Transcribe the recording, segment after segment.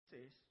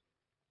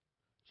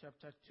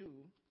chapter 2,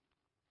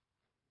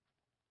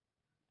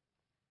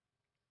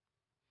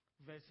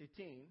 verse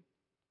 18,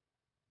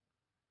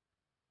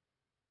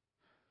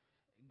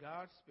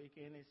 God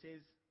speaking, it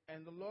says,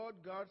 "And the Lord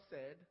God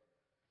said,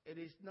 it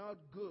is not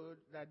good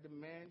that the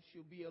man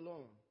should be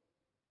alone.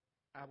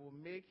 I will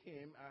make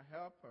him a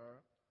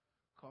helper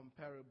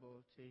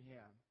comparable to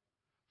him."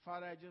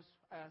 Father, I just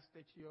ask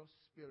that your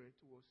Spirit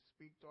will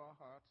speak to our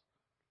hearts.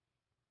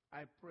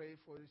 I pray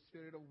for the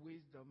spirit of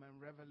wisdom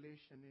and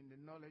revelation in the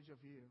knowledge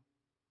of you.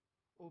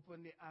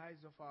 Open the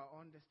eyes of our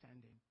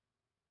understanding.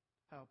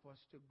 Help us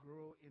to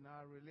grow in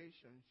our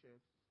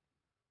relationships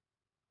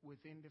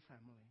within the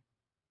family.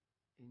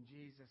 In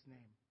Jesus'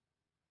 name,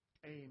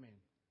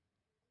 amen.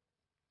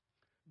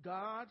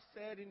 God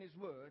said in his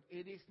word,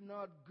 it is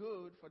not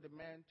good for the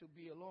man to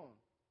be alone.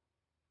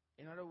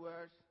 In other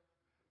words,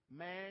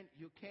 man,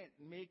 you can't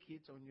make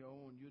it on your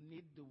own. You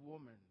need the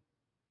woman.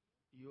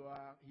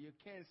 You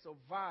can't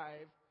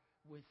survive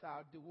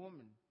without the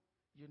woman.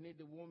 You need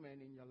the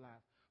woman in your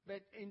life.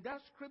 But in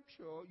that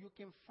scripture, you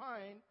can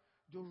find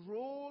the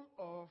role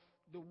of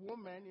the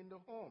woman in the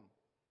home.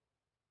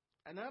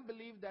 And I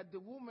believe that the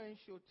woman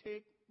should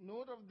take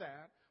note of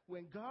that.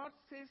 When God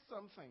says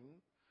something,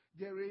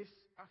 there is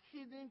a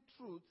hidden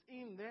truth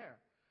in there.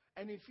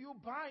 And if you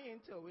buy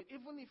into it,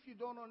 even if you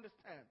don't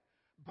understand,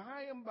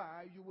 by and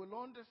by you will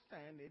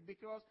understand it,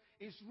 because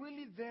it's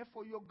really there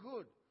for your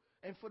good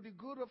and for the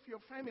good of your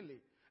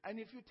family. And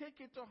if you take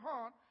it to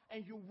heart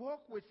and you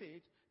work with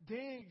it,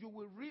 then you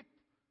will reap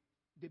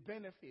the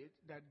benefit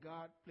that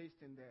God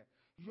placed in there.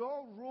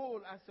 Your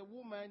role as a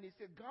woman is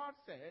that God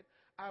said,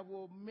 I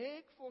will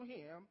make for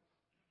him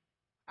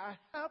a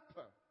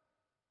helper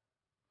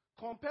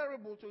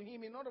comparable to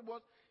him. In other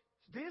words,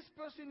 this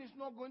person is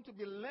not going to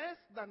be less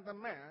than the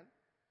man.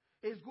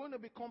 It's going to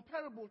be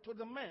comparable to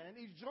the man.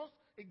 It's just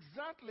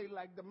exactly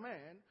like the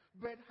man,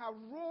 but her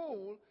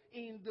role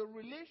in the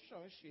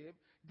relationship,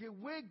 the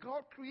way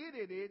God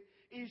created it,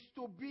 is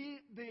to be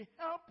the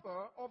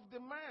helper of the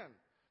man.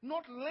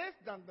 Not less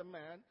than the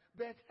man,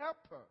 but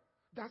helper.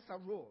 That's her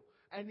role.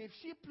 And if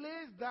she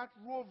plays that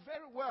role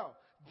very well,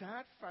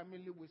 that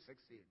family will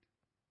succeed.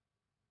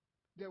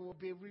 There will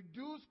be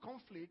reduced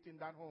conflict in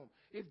that home.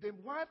 If the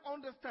wife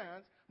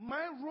understands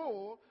my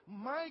role,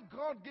 my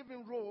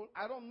God-given role,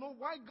 I don't know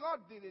why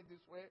God did it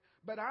this way,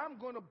 but I'm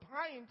going to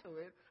buy into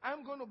it,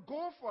 I'm going to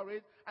go for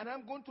it, and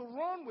I'm going to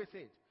run with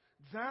it,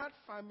 that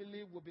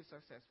family will be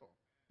successful.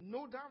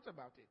 No doubt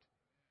about it.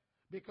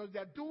 Because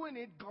they're doing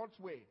it God's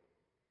way.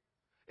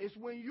 It's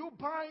when you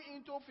buy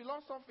into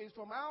philosophies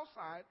from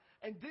outside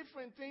and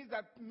different things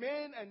that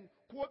men and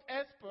quote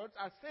experts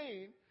are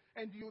saying,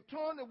 and you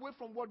turn away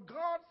from what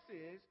God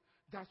says,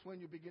 that's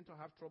when you begin to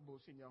have troubles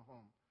in your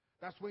home.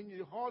 That's when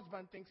the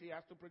husband thinks he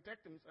has to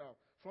protect himself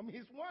from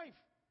his wife,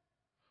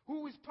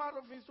 who is part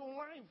of his own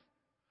life.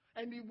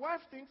 And the wife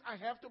thinks, I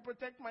have to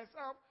protect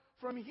myself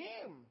from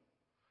him.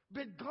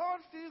 But God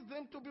sees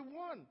them to be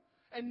one.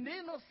 And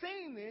they're not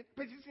saying it,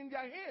 but it's in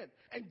their head.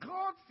 And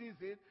God sees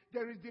it.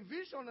 There is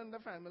division in the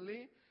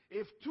family.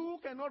 If two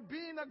cannot be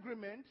in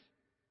agreement,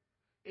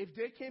 if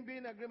they can't be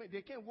in agreement,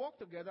 they can't work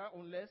together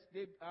unless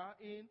they are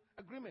in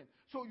agreement.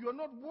 So you're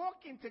not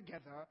working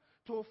together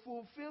to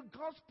fulfill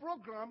God's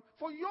program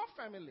for your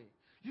family.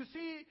 You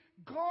see,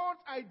 God's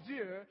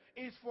idea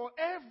is for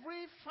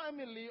every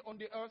family on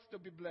the earth to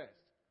be blessed.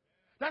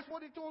 That's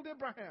what he told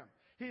Abraham.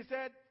 He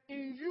said,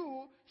 in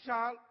you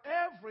shall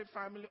every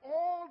family,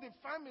 all the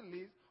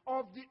families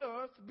of the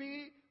earth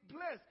be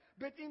blessed.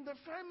 But in the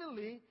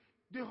family,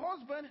 the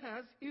husband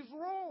has his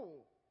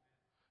role.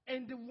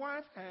 And the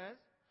wife has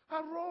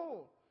her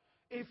role.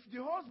 If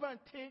the husband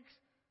takes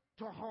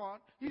to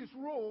heart his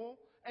role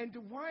and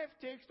the wife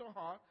takes to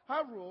heart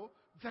her role,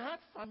 that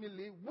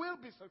family will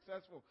be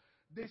successful.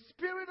 The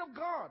Spirit of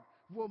God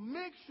will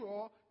make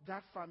sure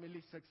that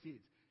family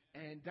succeeds.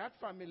 And that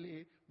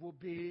family will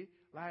be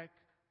like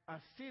a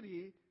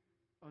city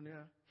on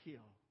a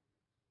hill.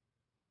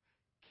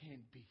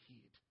 Can't be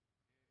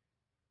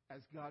hid.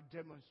 As God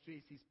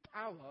demonstrates his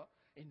power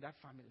in that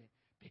family.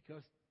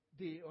 Because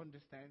they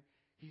understand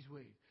his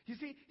ways. You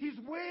see, his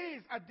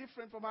ways are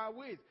different from our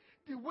ways.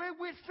 The way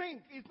we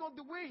think is not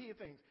the way he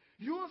thinks.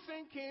 You're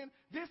thinking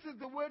this is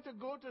the way to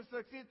go to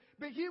succeed,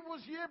 but he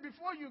was here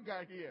before you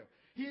got here.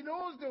 He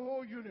knows the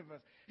whole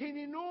universe. And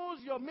he knows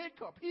your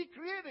makeup. He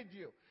created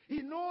you.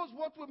 He knows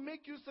what will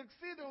make you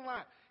succeed in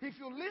life. If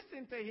you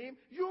listen to him,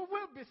 you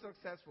will be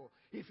successful.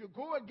 If you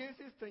go against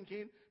his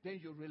thinking, then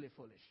you're really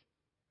foolish.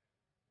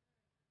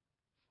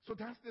 So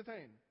that's the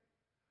thing.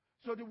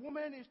 So the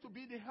woman is to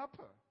be the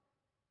helper.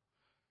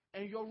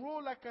 And your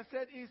role, like I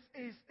said,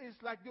 is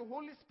like the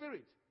Holy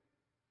Spirit.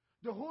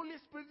 The Holy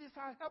Spirit is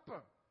our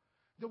helper.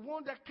 The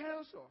one that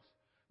counsels.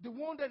 The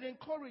one that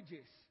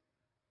encourages.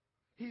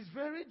 He's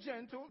very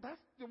gentle. That's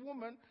the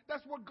woman.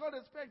 That's what God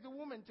expects the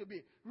woman to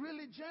be.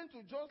 Really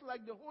gentle, just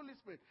like the Holy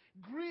Spirit.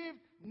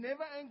 Grieved,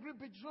 never angry,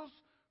 but just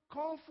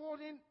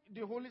comforting.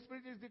 The Holy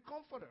Spirit is the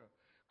comforter.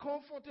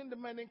 Comforting the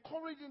man,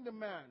 encouraging the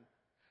man.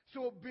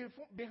 So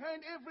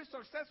behind every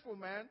successful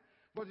man,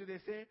 what do they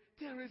say?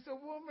 There is a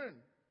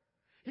woman.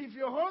 If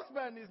your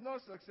husband is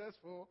not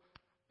successful,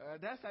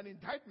 that's an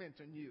indictment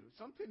on you.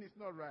 Something is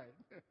not right.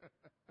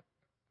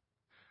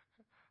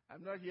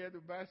 I'm not here to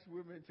bash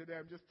women today.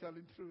 I'm just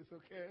telling truth,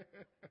 okay?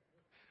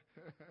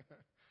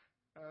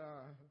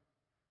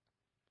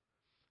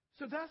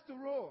 So that's the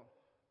role.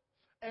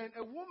 And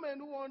a woman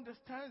who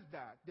understands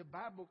that, the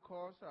Bible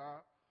calls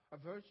her a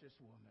virtuous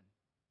woman.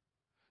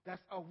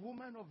 That's a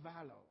woman of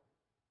valor.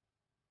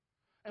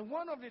 And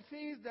one of the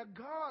things that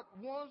God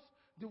wants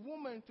the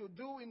woman to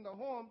do in the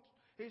home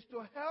is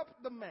to help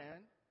the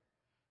man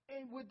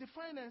with the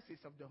finances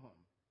of the home.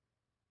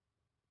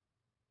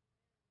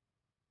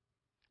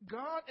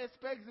 God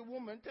expects the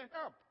woman to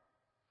help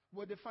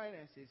with the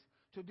finances.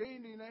 Today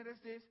in the United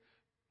States,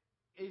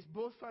 is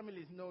both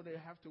families know they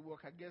have to work.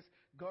 I guess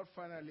God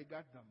finally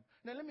got them.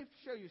 Now let me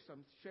show you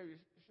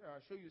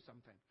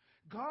something.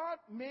 God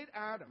made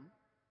Adam,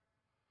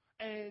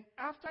 and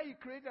after He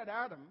created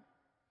Adam,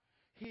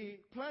 He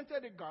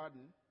planted a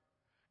garden,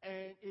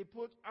 and He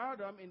put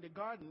Adam in the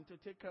garden to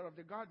take care of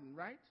the garden,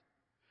 right?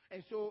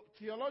 And so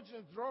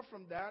theologians draw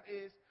from that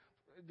is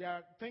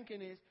their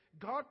thinking is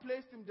God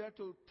placed him there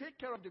to take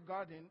care of the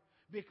garden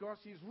because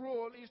his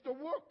role is to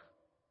work,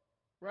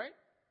 right?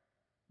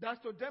 That's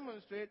to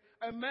demonstrate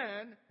a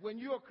man, when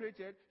you are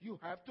created, you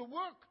have to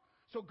work.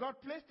 So God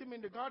placed him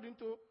in the garden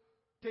to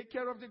take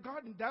care of the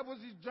garden. That was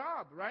his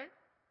job, right?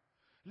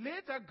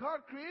 Later,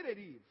 God created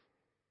Eve.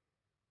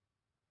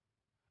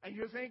 And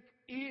you think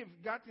Eve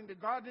got in the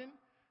garden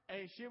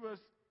and she was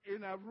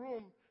in a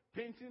room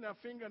painting her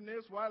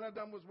fingernails while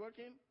Adam was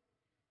working?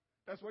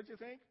 That's what you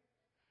think?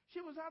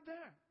 She was out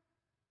there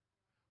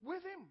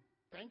with him.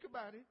 Think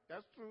about it.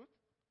 That's truth.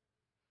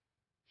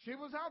 She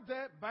was out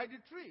there by the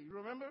tree,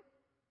 remember?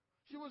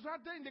 She was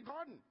out there in the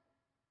garden.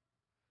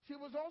 She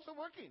was also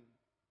working.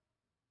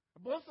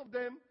 Both of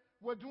them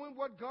were doing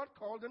what God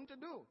called them to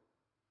do.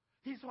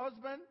 His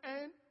husband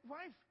and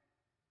wife.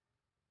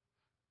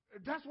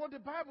 That's what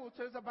the Bible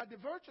says about the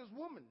virtuous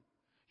woman.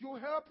 You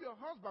help your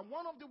husband.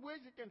 One of the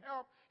ways you can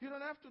help, you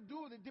don't have to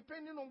do it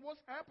depending on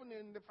what's happening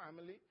in the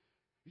family.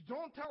 You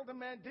don't tell the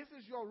man, this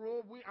is your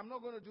role. I'm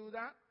not going to do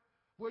that.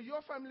 Well,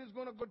 your family is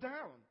going to go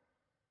down.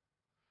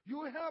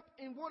 You help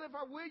in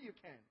whatever way you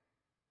can.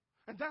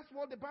 And that's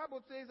what the Bible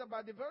says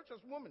about the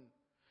virtuous woman.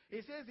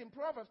 It says in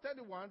Proverbs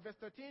 31, verse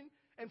 13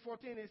 and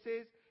 14, it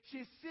says,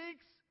 she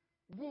seeks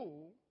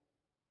wool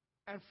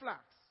and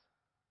flax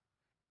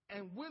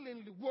and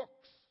willingly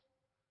works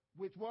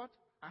with what?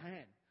 A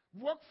hand.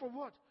 Work for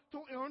what?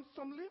 To earn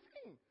some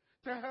living.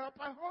 To help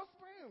her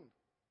husband.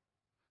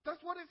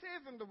 That's what it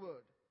says in the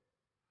word.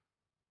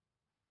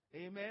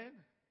 Amen.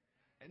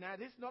 And now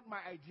this is not my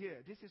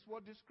idea. This is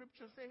what the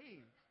scripture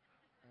says.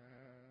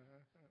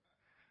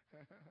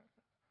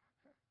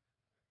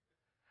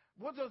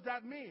 What does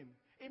that mean?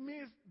 It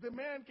means the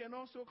man can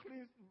also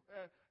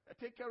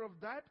take care of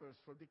diapers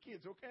for the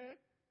kids, okay?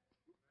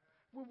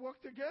 We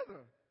work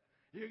together.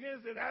 You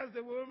can say, that's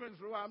the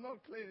woman's role. I'm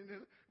not cleaning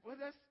this. Well,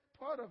 that's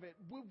part of it.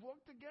 We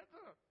work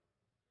together.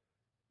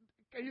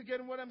 Can you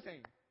get what I'm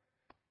saying?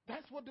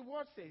 That's what the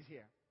word says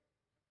here.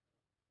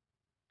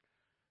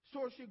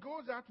 So she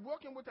goes out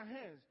working with her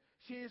hands.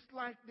 She is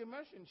like the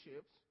merchant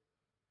ships.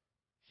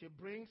 She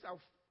brings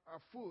our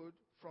food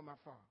from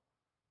afar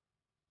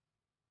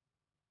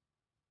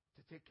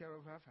to take care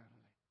of her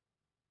family.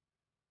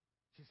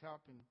 She's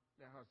helping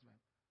the husband.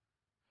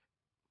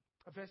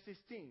 Verse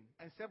 16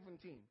 and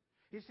 17.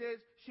 He says,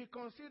 she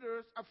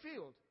considers a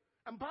field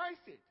and buys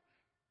it.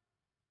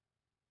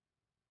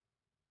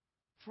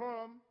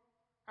 From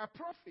her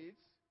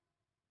profits,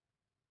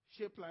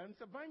 she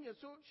plants a vineyard.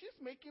 So she's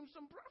making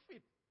some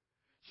profit.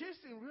 She's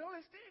in real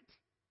estate.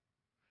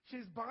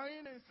 She's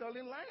buying and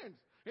selling lands.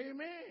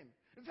 Amen.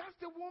 That's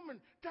the woman.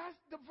 That's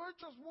the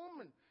virtuous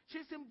woman.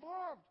 She's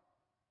involved.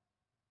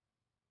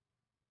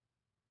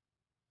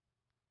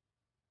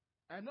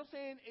 I'm not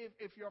saying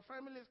if your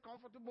family is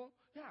comfortable,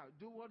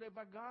 do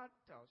whatever God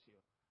tells you.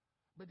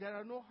 But there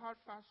are no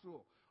hard, fast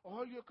rules.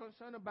 All you're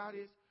concerned about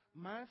is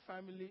my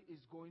family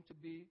is going to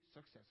be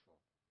successful.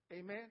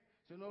 Amen?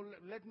 So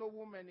let no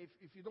woman,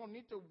 if you don't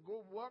need to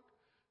go work,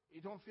 you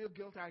don't feel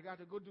guilty, I got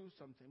to go do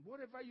something.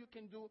 Whatever you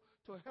can do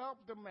to help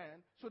the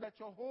man so that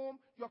your home,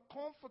 you're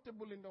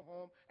comfortable in the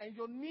home, and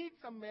your needs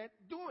are met,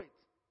 do it.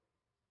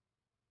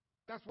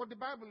 That's what the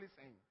Bible is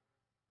saying.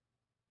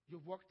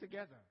 You work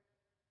together.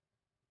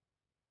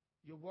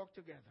 You work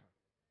together.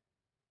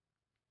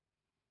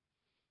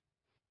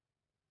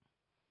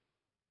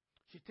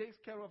 She takes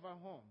care of her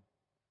home.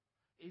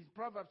 In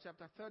Proverbs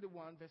chapter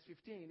 31, verse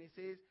 15, it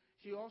says,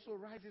 she also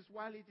rises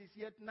while it is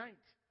yet night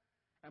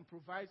and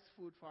provides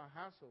food for her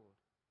household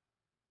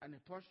and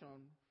a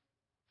portion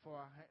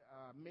for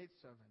her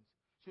maidservants.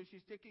 So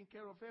she's taking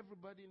care of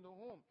everybody in the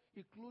home,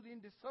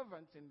 including the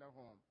servants in the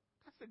home.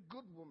 That's a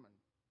good woman.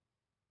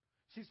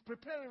 She's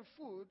preparing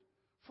food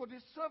for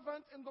the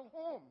servants in the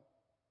home.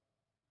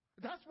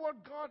 That's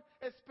what God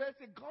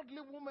expects a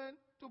godly woman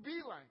to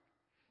be like.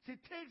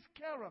 She takes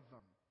care of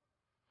them.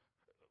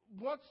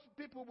 What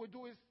people will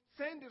do is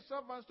send the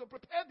servants to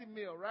prepare the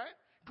meal, right?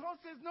 God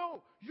says,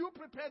 no, you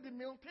prepare the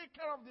meal, take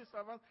care of the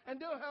servants, and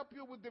they'll help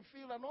you with the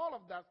field and all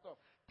of that stuff.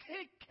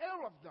 Take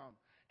care of them.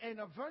 And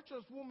a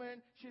virtuous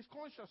woman, she's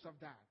conscious of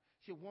that.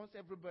 She wants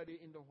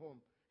everybody in the home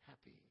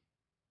happy.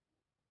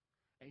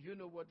 And you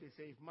know what they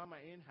say, if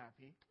mama ain't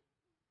happy,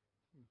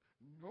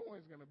 no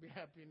one's going to be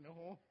happy in the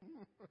home.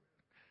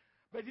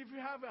 But if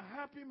you have a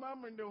happy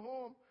mama in the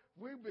home,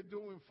 we'll be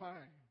doing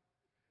fine.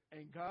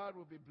 And God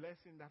will be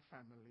blessing that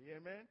family.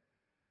 Amen?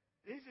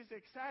 This is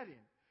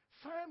exciting.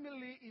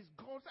 Family is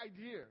God's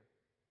idea.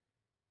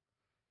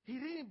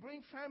 He didn't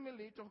bring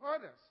family to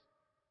hurt us.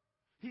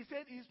 He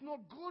said it's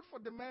not good for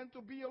the man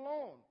to be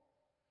alone.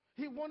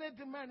 He wanted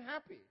the man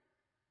happy.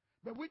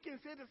 But we can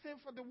say the same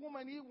for the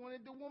woman. He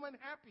wanted the woman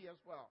happy as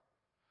well.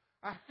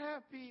 A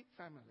happy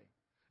family.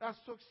 A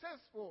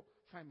successful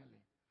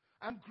family.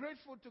 I'm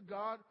grateful to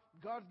God.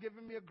 God's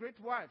given me a great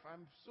wife.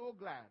 I'm so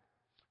glad.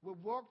 We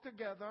work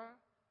together,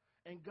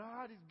 and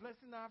God is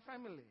blessing our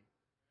family.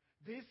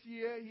 This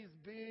year, He's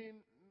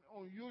been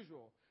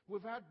unusual.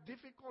 We've had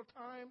difficult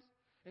times,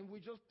 and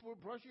we just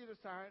brush it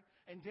aside,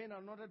 and then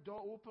another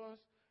door opens,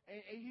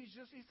 and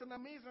it's an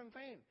amazing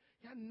thing.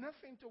 You have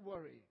nothing to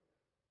worry.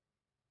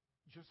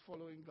 Just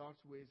following God's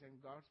ways and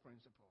God's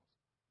principles.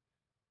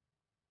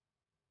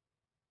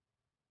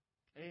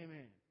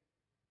 Amen.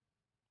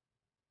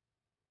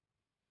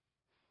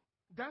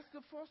 That's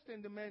the first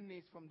thing the man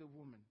needs from the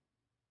woman.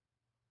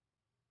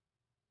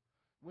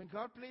 When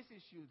God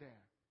places you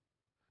there,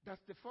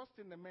 that's the first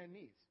thing the man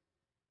needs.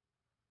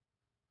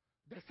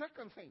 The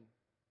second thing,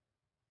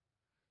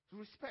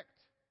 respect.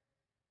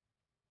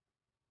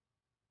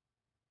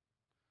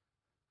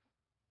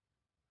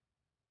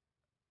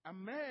 A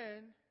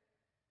man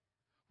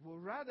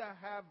would rather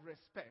have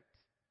respect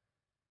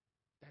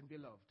than be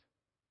loved.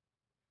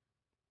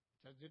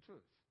 That's the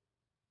truth.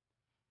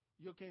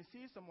 You can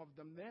see some of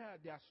them there,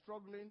 they are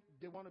struggling.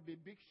 They want to be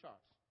big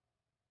shots.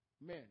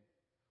 Men.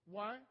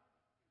 Why?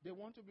 They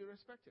want to be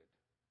respected.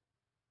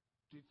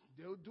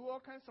 They'll do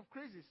all kinds of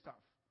crazy stuff.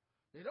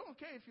 They don't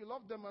care if you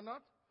love them or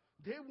not.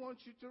 They want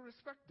you to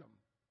respect them.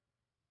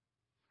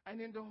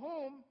 And in the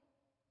home,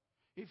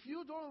 if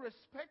you don't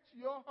respect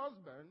your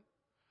husband,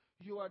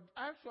 you are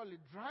actually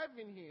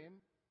driving him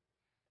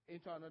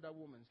into another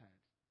woman's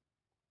hands.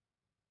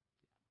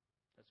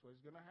 That's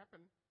what's going to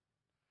happen.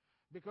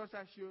 Because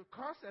as you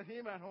curse at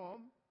him at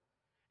home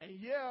and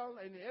yell,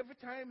 and every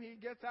time he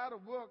gets out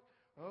of work,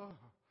 oh,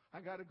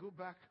 I got to go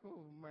back.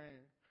 Oh,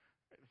 man.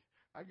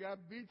 I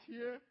got beat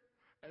here,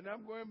 and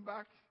I'm going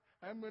back.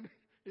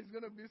 It's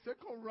going to be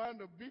second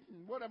round of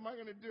beating. What am I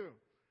going to do?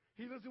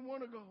 He doesn't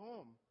want to go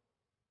home.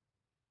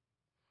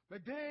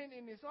 But then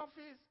in his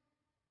office,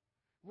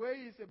 where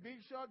he's a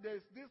big shot,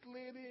 there's this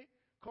lady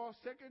called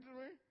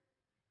secretary,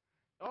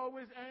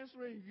 always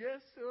answering, yes,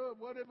 sir,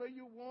 whatever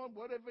you want,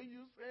 whatever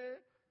you say.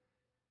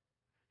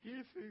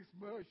 He thinks,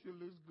 well, she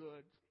looks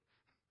good.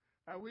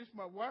 I wish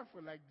my wife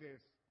were like this.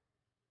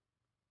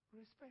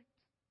 Respect.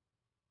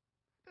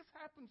 This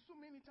happens so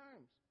many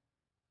times.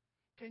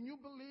 Can you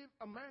believe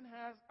a man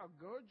has a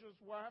gorgeous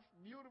wife,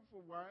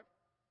 beautiful wife,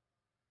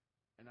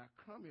 and I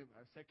come in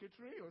a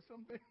secretary or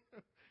something,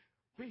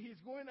 but he's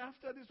going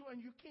after this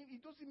one, you can't, it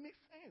doesn't make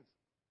sense.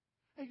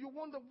 And you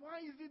wonder,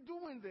 why is he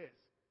doing this?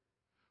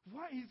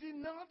 Why is he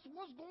not?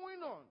 What's going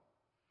on?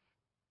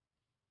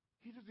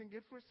 He doesn't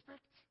get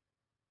respect.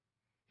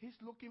 He's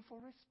looking for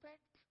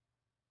respect.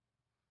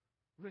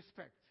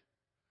 Respect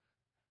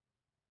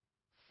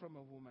from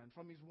a woman,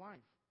 from his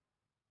wife.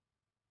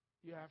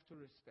 You have to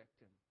respect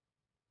him.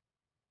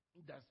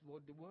 That's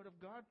what the Word of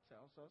God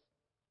tells us.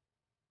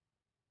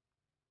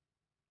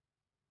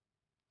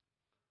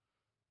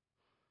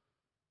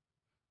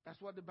 That's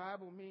what the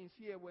Bible means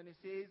here when it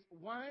says,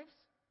 wives,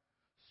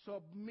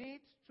 submit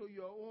to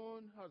your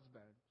own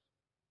husbands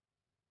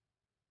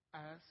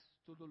as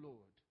to the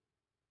Lord.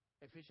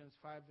 Ephesians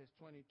 5, verse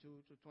 22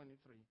 to 23.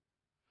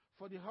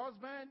 For the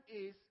husband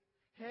is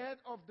head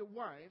of the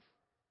wife.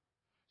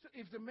 So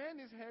if the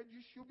man is head,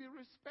 you should be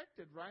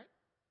respected, right?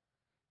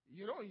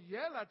 You don't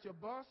yell at your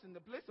boss in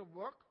the place of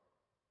work.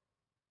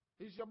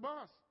 He's your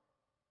boss.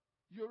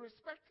 You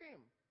respect him.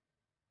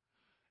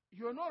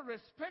 You're not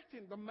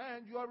respecting the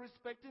man, you are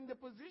respecting the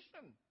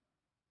position.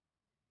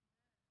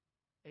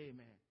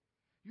 Amen.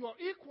 You are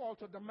equal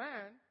to the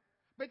man,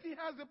 but he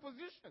has a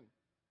position.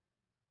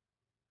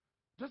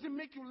 Doesn't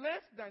make you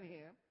less than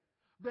him,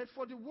 but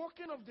for the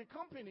working of the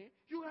company,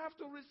 you have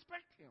to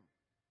respect him.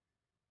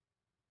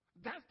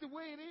 That's the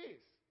way it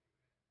is.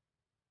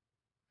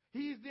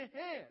 He is the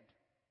head.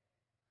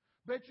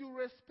 But you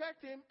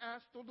respect him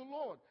as to the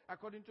Lord,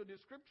 according to the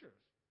scriptures.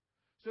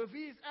 So if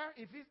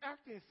he's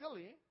acting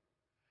silly,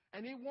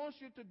 and he wants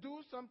you to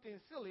do something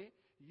silly,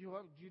 you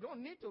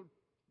don't need to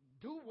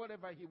do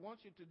whatever he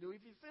wants you to do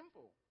if he's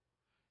simple.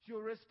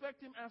 You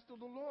respect him as to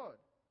the Lord.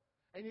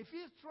 And if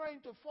he's trying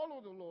to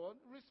follow the Lord,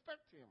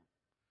 respect him.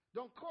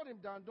 Don't cut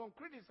him down. Don't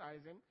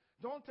criticize him.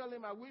 Don't tell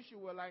him, I wish you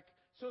were like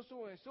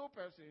so-so and so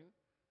person.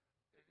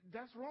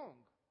 That's wrong.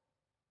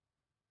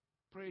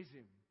 Praise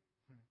him.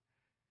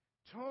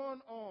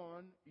 Turn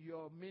on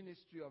your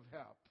ministry of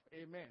help.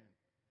 Amen.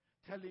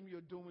 Tell him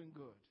you're doing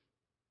good.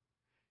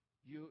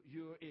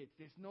 You're it.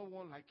 There's no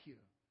one like you.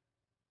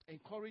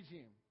 Encourage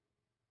him.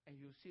 And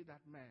you see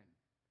that man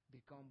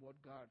become what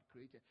God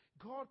created.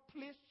 God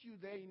placed you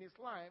there in his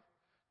life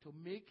to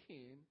make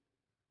him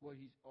what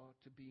he ought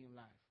to be in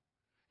life.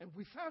 And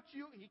without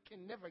you, he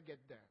can never get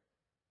there.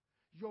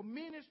 Your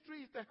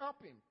ministry is to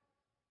help him.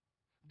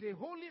 The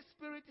Holy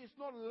Spirit is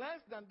not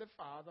less than the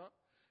Father,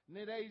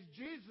 neither is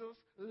Jesus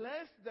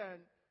less than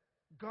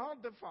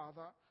God the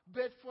Father,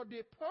 but for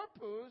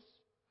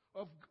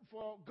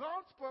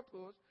God's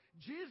purpose,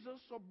 Jesus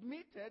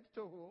submitted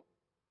to who?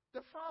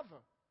 The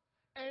Father,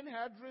 and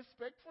had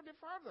respect for the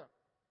Father.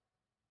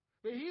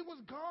 But he was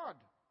God.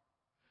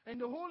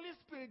 And the Holy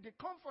Spirit, the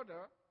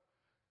Comforter,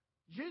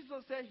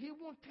 Jesus said he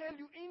won't tell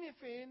you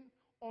anything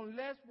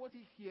unless what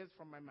he hears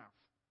from my mouth.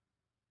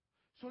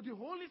 So the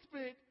Holy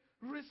Spirit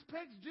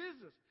respects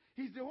Jesus.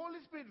 Is the Holy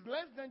Spirit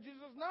less than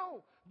Jesus?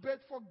 No.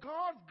 But for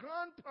God's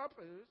grand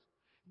purpose,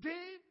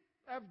 they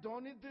have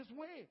done it this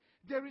way.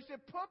 There is a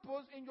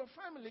purpose in your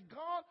family.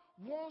 God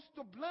wants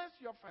to bless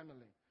your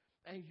family.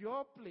 And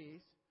your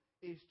place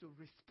is to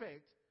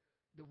respect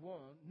the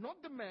one, not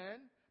the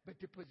man, but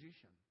the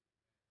position.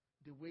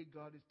 The way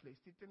God has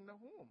placed it in the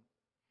home.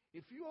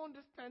 If you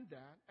understand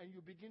that and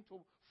you begin to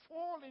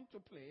fall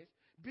into place,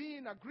 be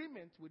in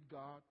agreement with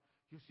God,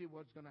 you see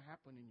what's going to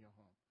happen in your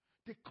home.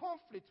 The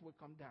conflicts will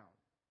come down.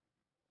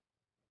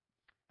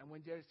 And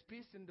when there is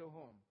peace in the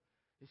home,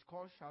 it's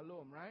called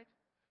shalom, right?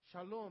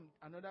 Shalom,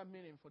 another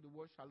meaning for the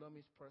word shalom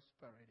is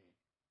prosperity.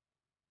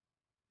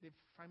 The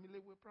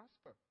family will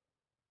prosper.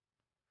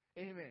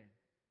 Amen.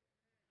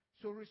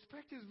 So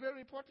respect is very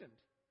important.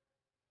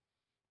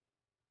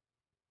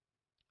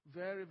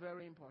 Very,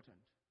 very important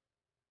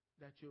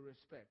that you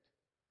respect.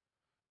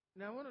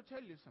 Now, I want to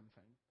tell you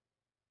something.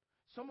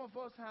 Some of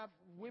us have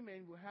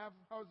women who have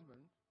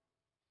husbands.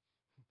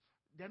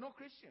 They're not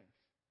Christians.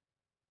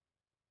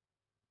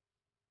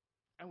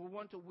 And we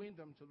want to win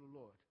them to the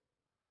Lord.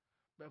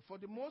 But for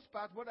the most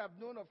part, what I've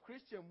known of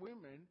Christian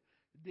women,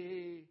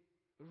 they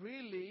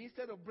really,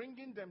 instead of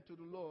bringing them to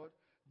the Lord,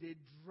 they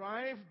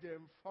drive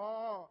them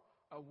far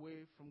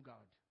away from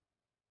God.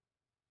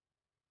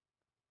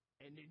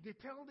 And they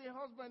tell their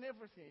husband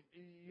everything,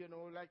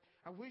 like,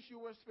 I wish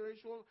you were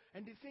spiritual,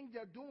 and they think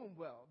they're doing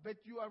well,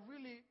 but you are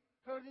really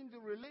hurting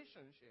the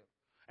relationship.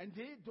 And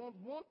they don't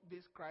want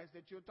this Christ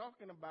that you're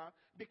talking about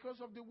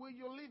because of the way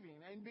you're living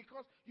and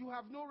because you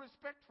have no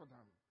respect for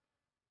them.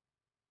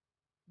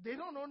 They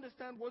don't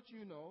understand what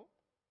you know,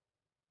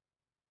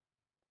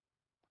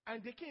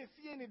 and they can't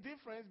see any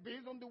difference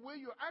based on the way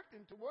you're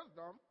acting towards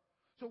them.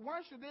 So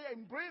why should they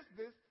embrace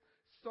this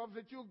stuff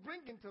that you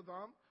bring into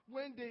them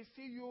when they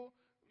see you?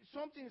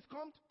 Something has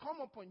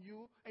come upon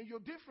you, and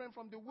you're different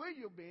from the way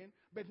you've been,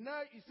 but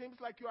now it seems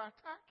like you're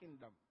attacking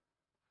them.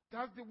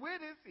 That's the way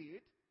they see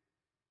it.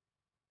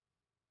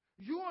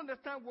 You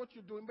understand what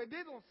you're doing, but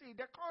they don't see it.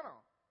 They're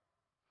carnal.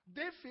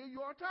 They feel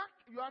you're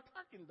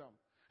attacking them.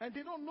 And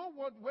they don't know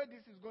where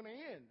this is going to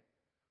end.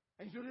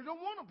 And so they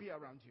don't want to be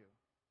around you.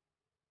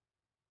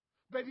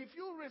 But if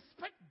you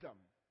respect them,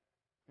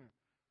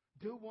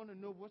 they want to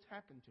know what's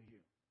happened to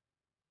you.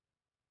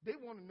 They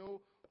want to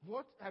know,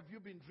 what have you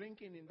been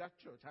drinking in that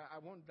church? I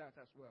want that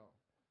as well.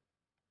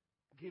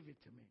 Give it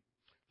to me.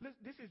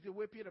 This is the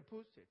way Peter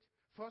puts it.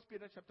 1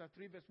 Peter chapter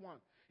 3 verse 1.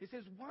 It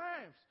says,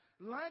 wives,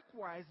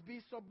 likewise be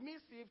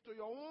submissive to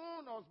your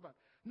own husband.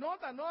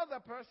 Not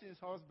another person's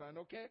husband,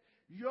 okay?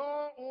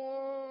 Your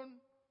own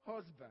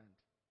husband.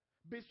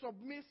 Be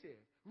submissive.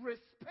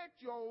 Respect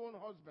your own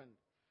husband.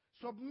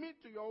 Submit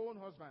to your own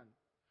husband.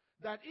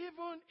 That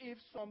even if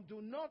some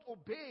do not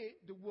obey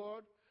the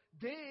word,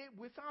 they,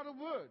 without a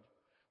word,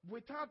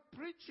 without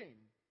preaching,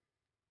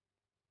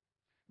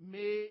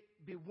 may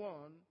be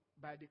won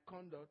by the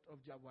conduct of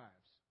their wives.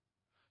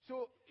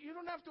 So you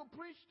don't have to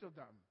preach to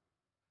them.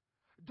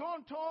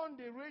 Don't turn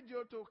the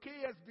radio to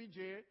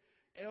KSBJ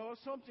or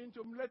something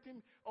to let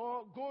him,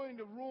 or go in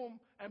the room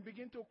and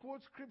begin to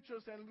quote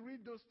scriptures and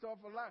read those stuff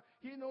aloud.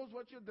 He knows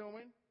what you're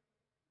doing.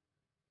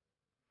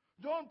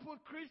 Don't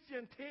put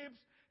Christian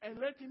tapes and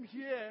let him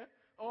hear,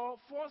 or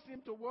force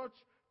him to watch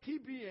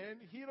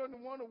TBN. He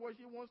doesn't want to watch.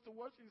 He wants to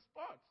watch his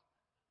sports.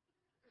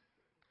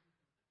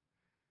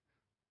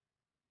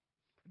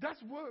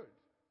 That's word.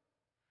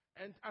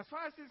 And as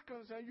far as he's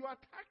concerned, you're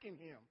attacking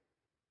him.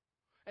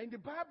 And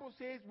the Bible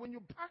says when you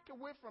back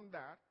away from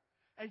that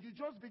and you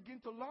just begin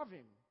to love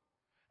him,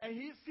 and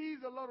he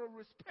sees a lot of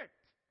respect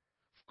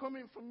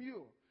coming from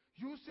you,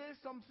 you say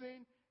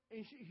something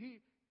and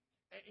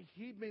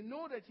he may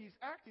know that he's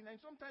acting, and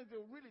sometimes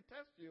they'll really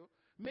test you,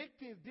 make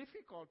things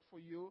difficult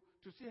for you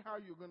to see how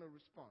you're going to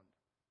respond.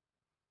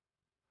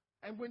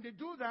 And when they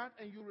do that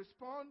and you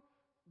respond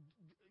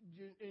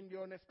in the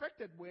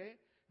unexpected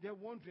way, they're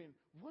wondering,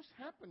 what's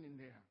happening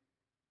there?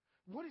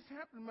 What is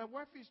happening? My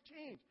wife is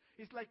changed.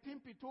 It's like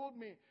Timpy told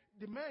me.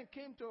 The man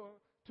came to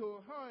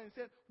her and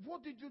said,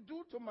 what did you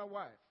do to my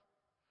wife?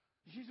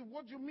 She said,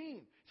 what do you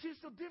mean? She's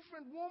a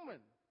different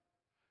woman.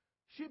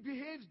 She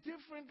behaves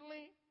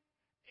differently.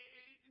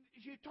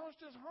 She touched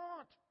his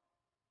heart.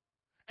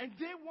 And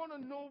they want to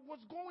know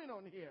what's going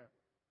on here.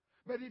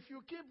 But if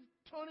you keep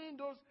turning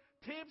those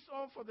tapes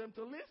on for them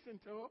to listen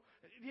to,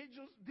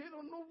 they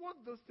don't know what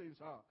those things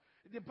are.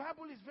 The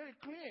Bible is very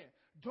clear.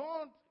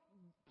 Don't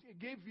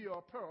give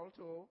your pearl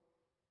to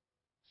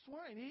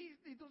swine.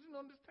 He doesn't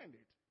understand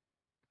it.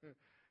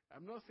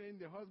 I'm not saying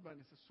the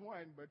husband is a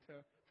swine, but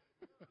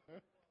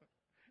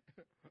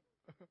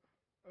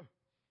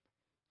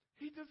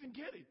he doesn't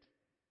get it.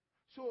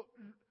 So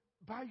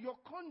by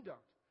your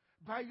conduct,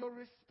 by your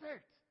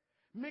respect,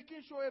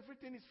 making sure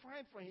everything is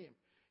fine for him,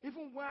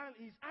 even while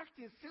he's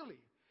acting silly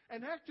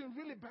and acting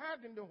really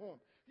bad in the home,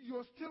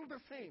 you're still the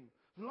same.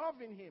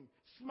 Loving him,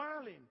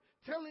 smiling,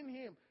 telling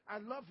him, I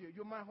love you,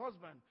 you're my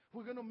husband,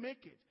 we're going to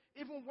make it.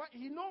 Even what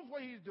he knows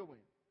what he's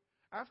doing.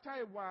 After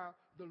a while,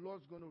 the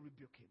Lord's going to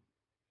rebuke him.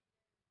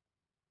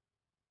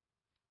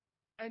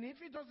 And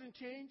if he doesn't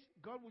change,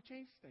 God will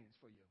change things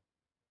for you.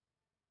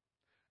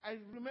 I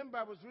remember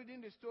I was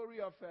reading the story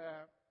of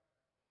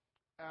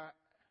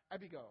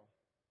Abigail,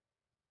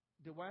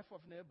 the wife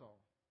of Nabal,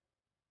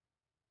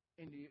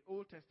 in the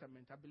Old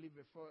Testament, I believe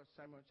before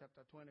Samuel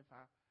chapter 25.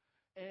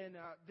 And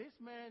this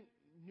man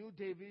knew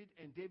David,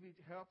 and David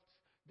helped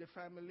the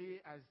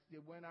family as they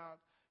went out,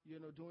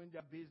 doing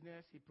their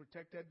business. He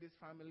protected this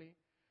family.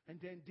 And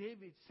then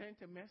David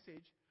sent a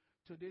message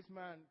to this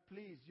man,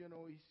 please,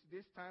 it's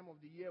this time of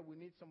the year, we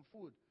need some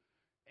food.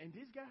 And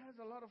this guy has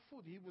a lot of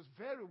food. He was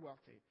very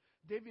wealthy.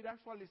 David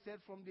actually said,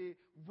 from the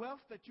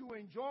wealth that you are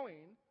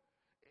enjoying,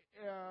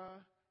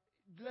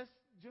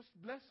 just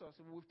bless us.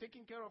 We've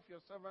taken care of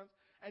your servants.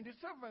 And the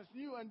servants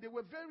knew, and they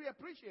were very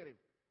appreciative.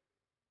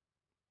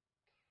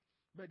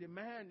 But the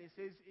man, it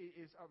says,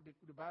 is of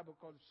the Bible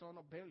called son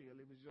of Belial.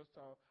 He was just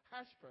a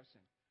harsh person.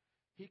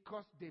 He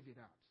cursed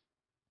David out.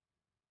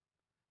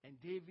 And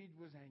David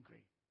was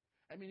angry.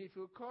 I mean, if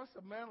you curse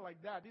a man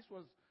like that, this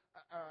was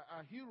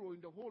a hero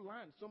in the whole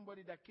land,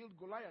 somebody that killed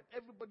Goliath.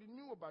 Everybody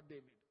knew about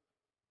David.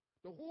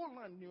 The whole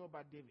land knew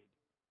about David.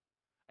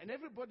 And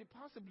everybody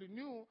possibly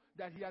knew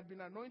that he had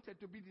been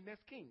anointed to be the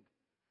next king,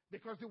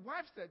 because the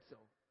wife said so.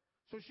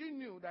 So she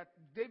knew that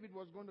David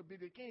was going to be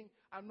the king,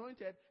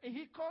 anointed, and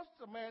he cursed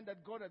the man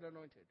that God had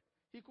anointed.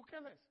 He could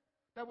care less.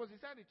 That was his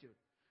attitude.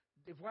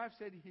 The wife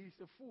said he's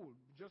a fool.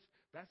 Just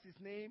that's his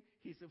name.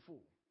 He's a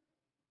fool.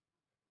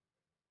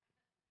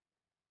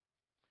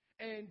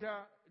 And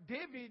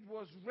David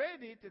was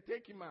ready to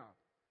take him out.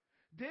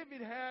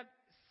 David had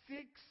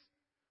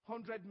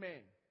 600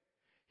 men.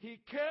 He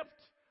kept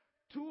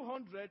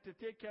 200 to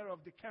take care of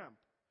the camp.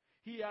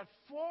 He had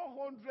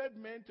 400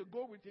 men to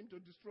go with him to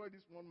destroy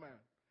this one man.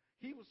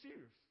 He was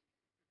serious.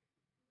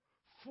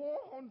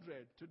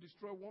 400 to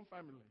destroy one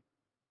family.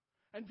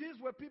 And these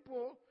were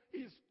people,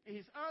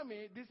 his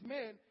army, these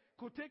men,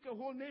 could take a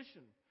whole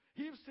nation.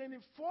 He was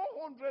sending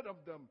 400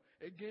 of them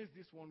against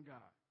this one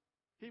guy.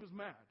 He was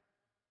mad.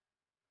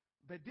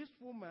 But this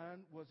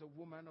woman was a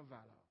woman of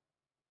valor.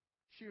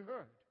 She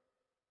heard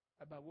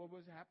about what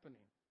was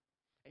happening.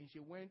 And she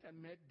went and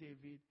met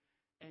David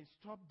and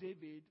stopped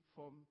David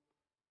from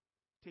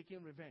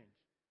taking revenge,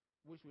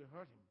 which will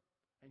hurt him.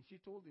 And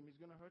she told him,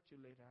 it's going to hurt you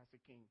later as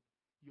a king.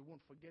 You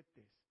won't forget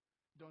this.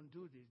 Don't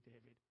do this,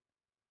 David.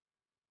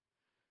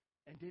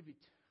 And David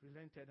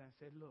relented and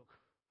said,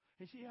 look.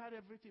 And she had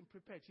everything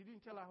prepared. She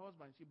didn't tell her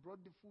husband. She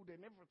brought the food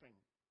and everything.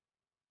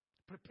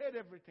 Prepared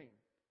everything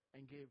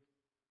and gave.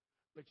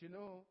 But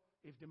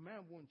if the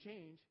man won't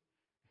change,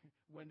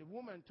 when the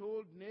woman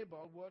told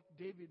Nabal what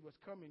David was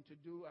coming to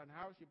do and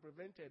how she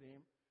prevented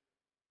him,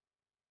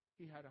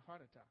 he had a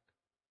heart attack.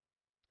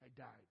 I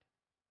died.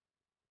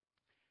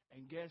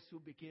 And guess who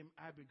became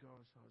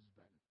Abigail's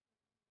husband?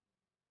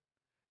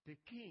 The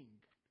king.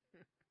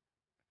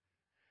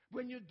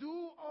 When you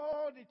do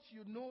all that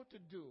you know to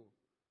do,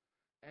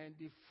 and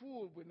the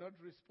fool will not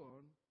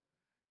respond,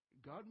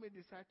 God may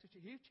decide to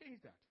change. He'll change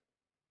that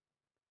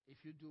if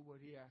you do what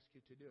he asks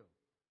you to do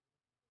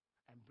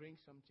and bring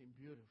something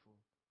beautiful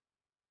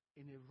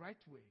in a right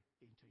way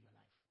into your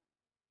life.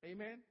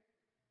 Amen?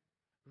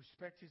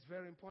 Respect is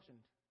very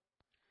important.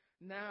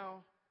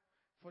 Now,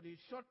 for the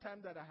short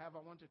time that I have,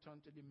 I want to turn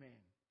to the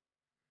man,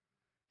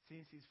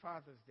 since his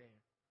Father's there.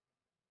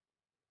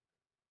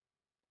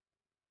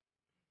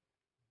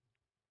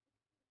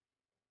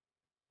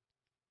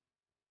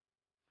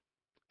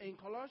 In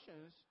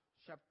Colossians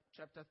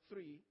chapter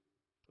 3,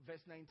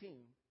 verse 19,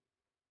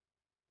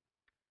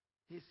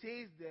 he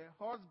says there,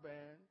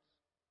 husbands,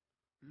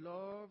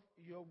 love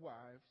your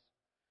wives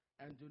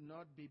and do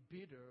not be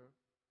bitter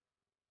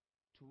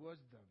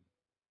towards them.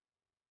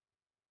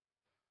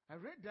 I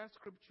read that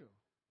scripture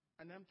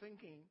and I'm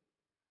thinking,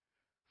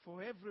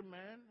 for every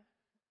man,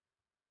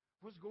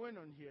 what's going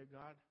on here,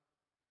 God?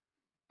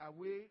 Are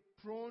we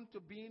prone to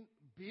being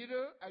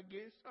bitter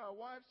against our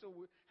wives, so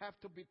we have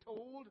to be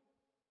told?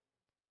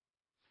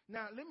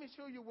 Now, let me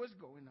show you what's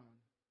going on.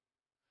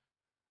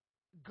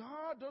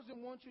 God doesn't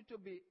want you to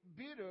be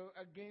bitter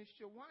against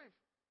your wife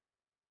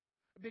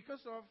because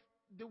of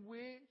the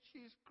way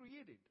she's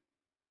created.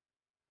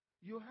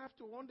 You have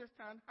to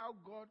understand how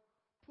God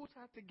put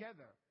her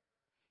together.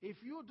 If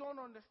you don't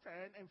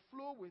understand and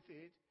flow with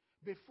it,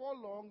 before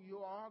long, you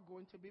are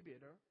going to be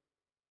bitter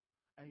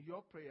and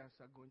your prayers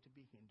are going to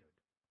be hindered.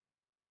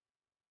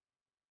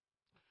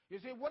 You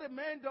see, what a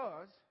man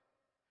does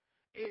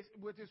is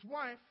with his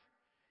wife,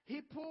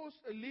 he pulls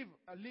a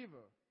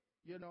lever,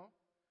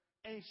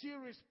 and she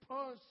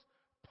responds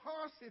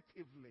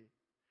positively.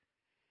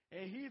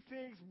 And he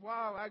thinks,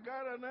 wow, I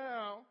got her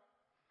now.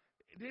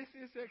 This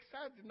is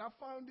exciting. I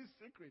found this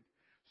secret.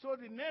 So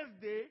the next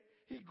day,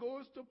 he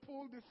goes to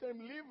pull the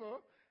same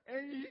lever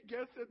and he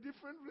gets a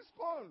different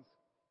response.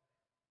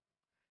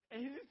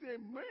 And he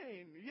said,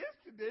 man,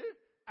 yesterday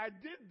I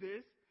did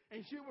this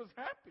and she was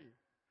happy.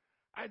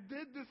 I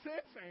did the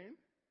same thing.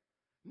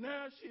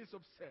 Now she's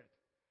upset.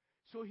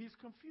 So he's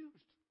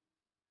confused,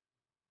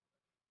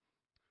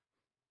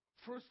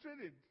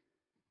 frustrated,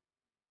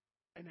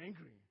 and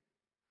angry.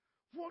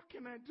 What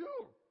can I do?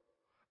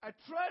 I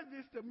tried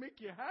this to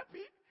make you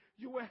happy.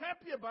 You were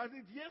happy about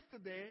it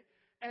yesterday,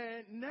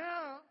 and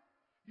now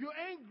you're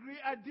angry.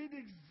 I did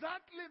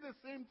exactly the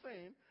same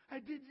thing I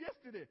did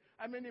yesterday.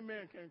 How many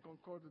men can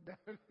concord with that?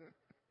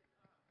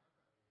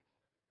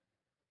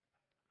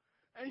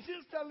 And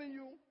she's telling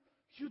you,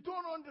 you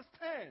don't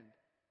understand.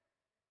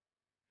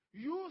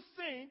 You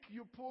think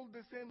you pulled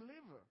the same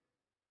lever.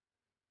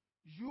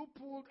 You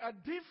pulled a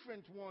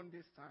different one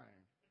this time.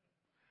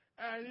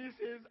 And he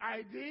says, I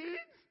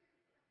did?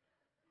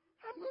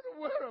 I'm not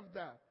aware of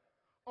that.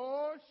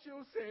 Or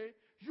she'll say,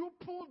 you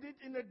pulled it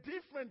in a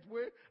different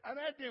way and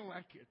I didn't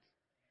like it.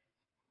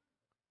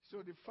 So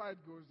the fight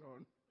goes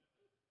on.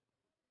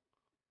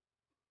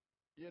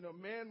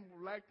 Men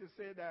like to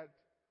say that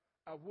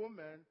a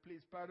woman,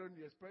 please pardon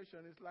the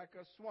expression, is like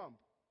a swamp.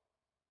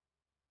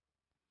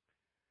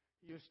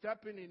 You're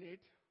stepping in it,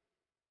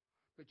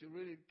 but you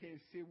really can't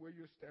see where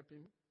you're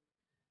stepping.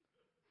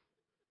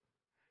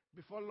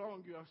 Before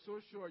long, you are so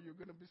sure you're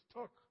going to be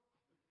stuck.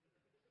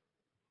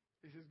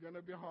 This is going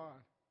to be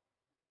hard.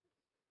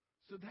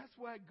 So that's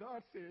why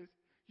God says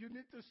you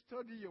need to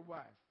study your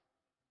wife.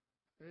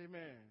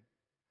 Amen.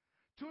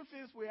 Two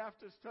things we have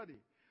to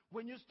study.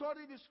 When you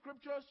study the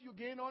scriptures, you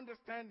gain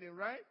understanding,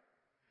 right?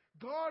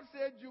 God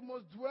said you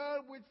must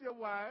dwell with your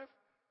wife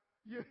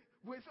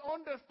with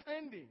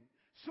understanding.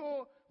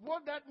 So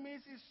what that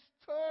means is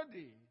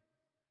study.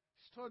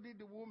 Study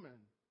the woman.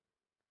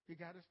 You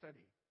got to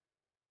study.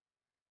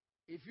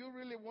 If you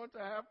really want to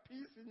have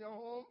peace in your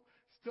home,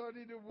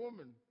 study the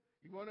woman.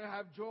 You want to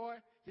have joy,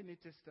 you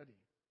need to study.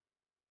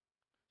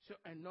 So,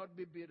 and not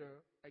be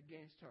bitter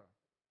against her.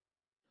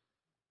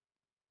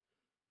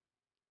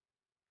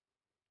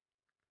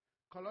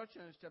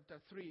 Colossians chapter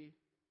 3,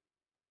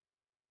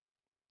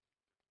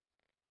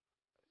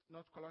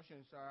 not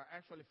Colossians,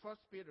 actually 1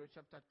 Peter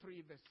chapter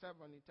 3 verse 7,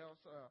 it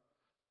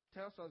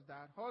tells us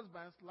that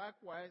husbands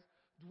likewise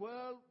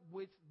dwell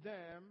with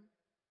them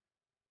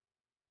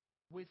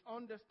with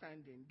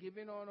understanding,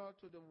 giving honor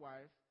to the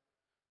wife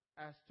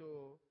as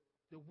to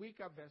the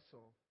weaker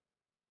vessel,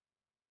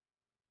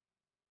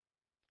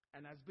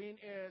 and as being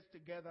heirs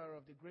together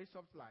of the grace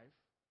of life,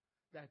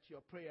 that your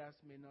prayers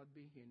may not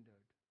be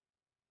hindered.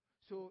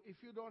 So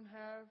if you don't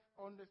have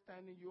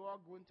understanding, you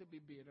are going to be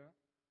bitter,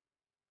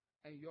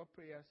 and your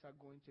prayers are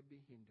going to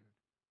be hindered.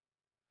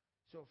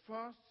 So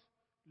first,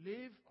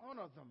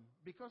 honor them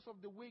because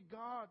of the way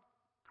God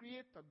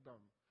created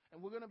them. And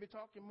we're going to be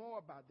talking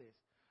more about this.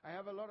 I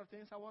have a lot of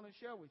things I want to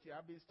share with you.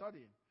 I've been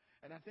studying,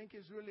 and I think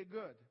it's really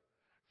good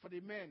for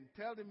the men.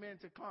 Tell the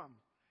men to come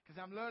because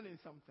I'm learning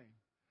something.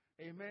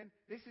 Amen.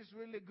 This is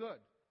really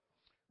good.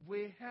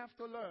 We have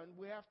to learn.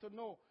 We have to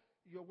know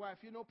your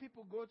wife.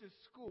 People go to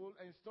school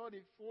and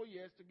study 4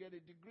 years to get a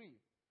degree.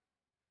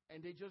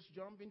 And they just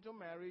jump into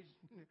marriage,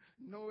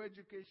 no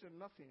education,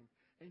 nothing,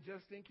 and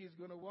just think it's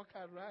going to work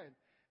out right.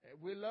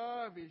 We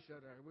love each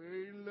other.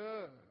 We're in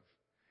love.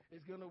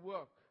 It's going to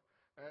work.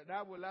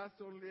 That will last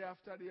only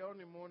after the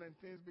honeymoon and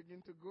things begin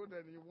to go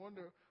there. And you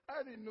wonder,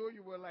 I didn't know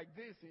you were like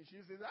this. And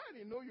she says, I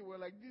didn't know you were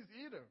like this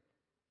either.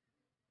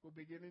 We're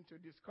beginning to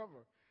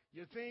discover.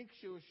 You think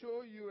she'll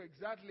show you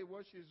exactly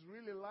what she's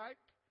really like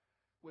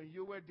when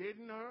you were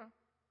dating her?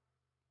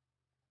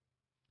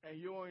 And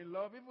you're in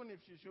love, even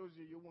if she shows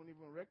you, you won't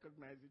even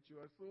recognize it.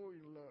 You are so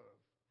in love.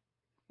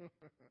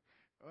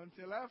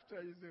 Until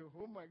after you say,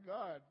 oh my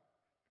God,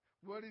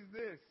 what is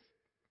this?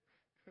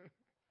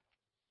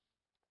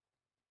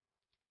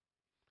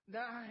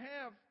 Now I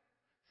have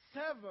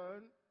 7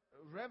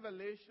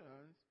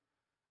 revelations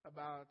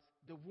about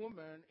the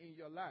woman in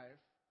your life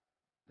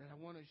that I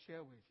want to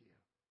share with you.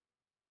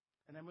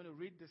 And I'm going to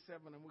read the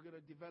 7 and we're going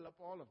to develop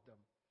all of them.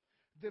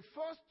 The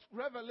first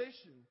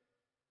revelation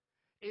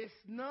is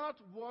not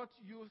what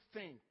you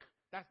think.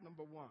 That's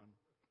number 1.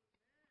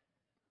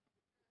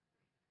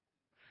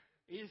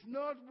 It's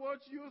not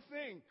what you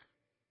think.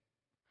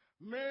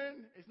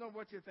 Men, it's not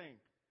what you think.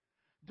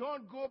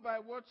 Don't go by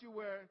what you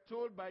were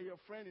told by your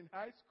friend in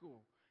high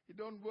school. It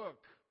don't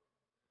work.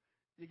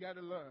 You got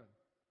to learn.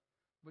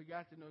 We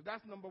got to know.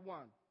 That's number 1.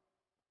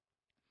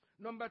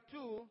 Number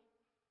 2,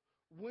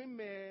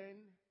 women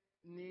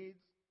need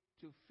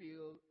to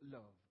feel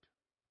loved.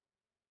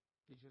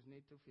 They just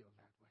need to feel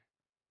that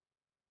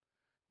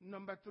way.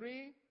 Number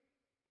 3,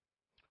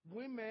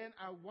 Women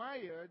are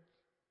wired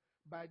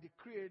by the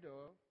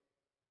Creator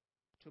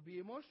to be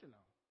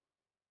emotional.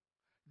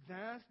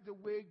 That's the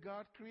way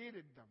God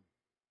created them.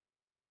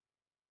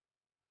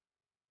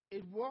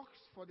 It works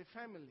for the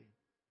family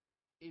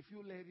if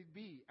you let it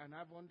be and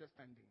have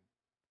understanding.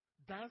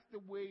 That's the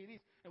way it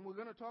is. And we're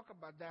going to talk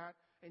about that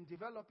and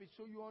develop it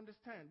so you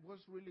understand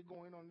what's really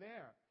going on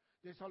there.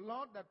 There's a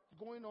lot that's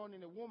going on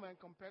in a woman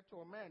compared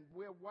to a man.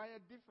 We're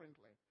wired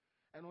differently.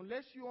 And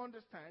unless you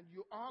understand,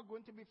 you are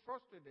going to be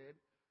frustrated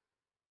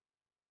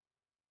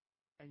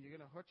and you're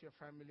going to hurt your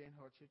family and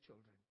hurt your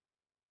children.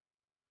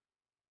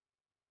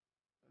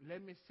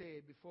 Let me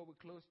say before we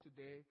close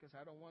today, because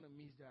I don't want to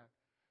miss that,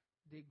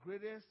 the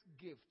greatest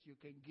gift you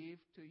can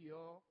give to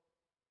your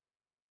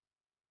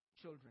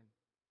children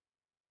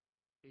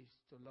is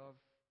to love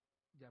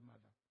their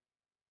mother.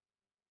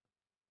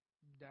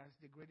 That's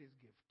the greatest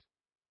gift.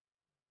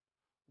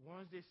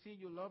 Once they see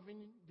you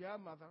loving their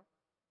mother,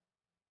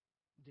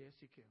 they're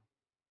secure.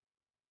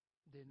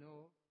 They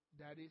know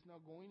Daddy's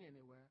not going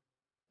anywhere,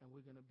 and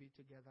we're going to be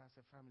together as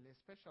a family,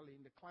 especially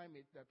in the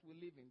climate that we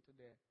live in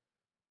today,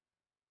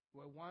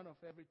 where one of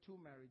every two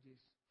marriages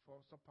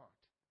falls apart.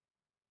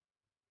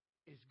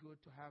 It's good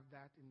to have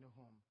that in the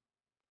home,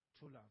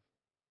 true love.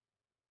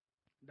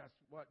 That's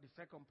what the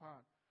second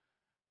part,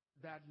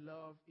 that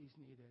love is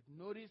needed.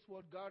 Notice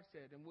what God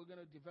said, and we're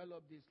going to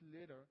develop this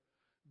later.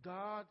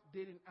 God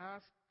didn't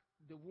ask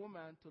the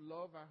woman to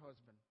love her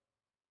husband.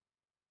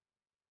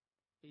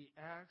 He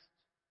asked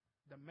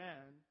the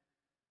man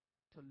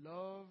to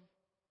love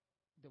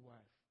the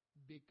wife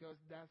because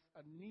that's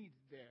a need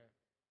there.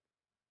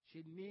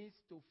 She needs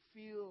to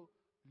feel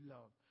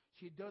loved.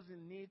 She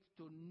doesn't need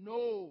to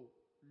know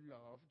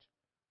loved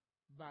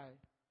by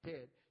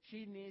head.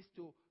 She needs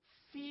to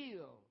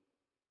feel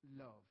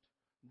loved.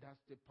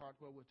 That's the part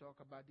where we talk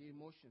about the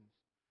emotions.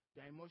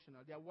 They're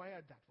emotional. They're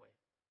wired that way.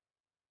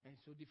 And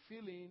so the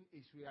feeling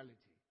is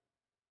reality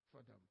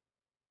for them,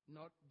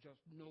 not just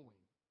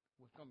knowing.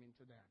 We'll come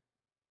into that.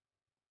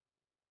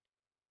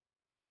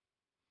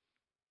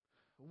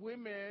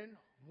 Women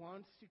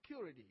want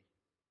security.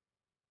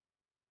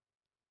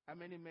 How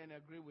many men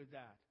agree with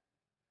that?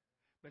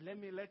 But let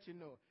me let you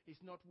know,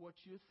 it's not what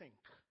you think.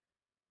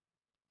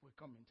 We'll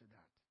come into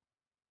that.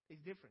 It's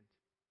different.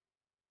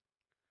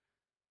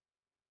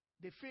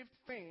 The fifth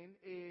thing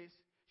is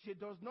she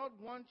does not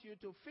want you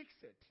to fix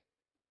it.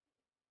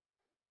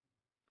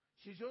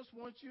 She just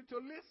wants you to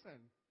listen.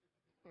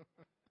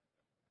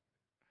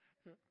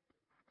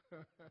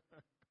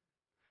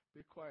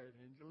 Be quiet,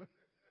 Angela.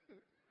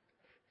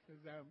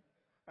 Because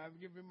I'm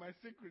giving my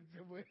secrets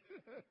away.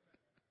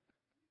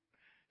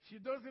 She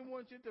doesn't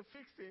want you to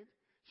fix it.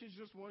 She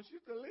just wants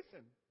you to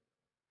listen.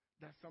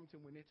 That's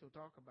something we need to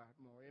talk about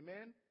more.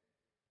 Amen?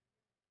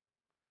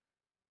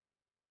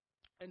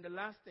 And the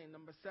last thing,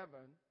 number 7,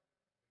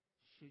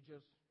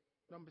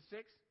 number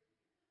 6?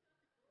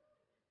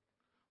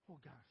 Oh,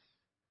 gosh.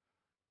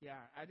 Yeah,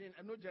 I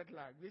know jet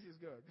lag. This is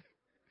good.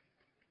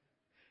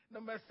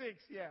 Number 6,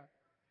 yeah.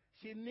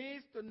 She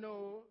needs to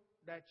know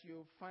that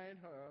you find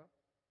her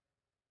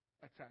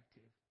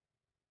attractive.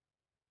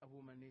 A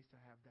woman needs to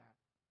have that.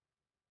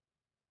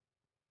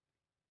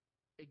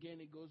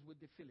 Again, it goes with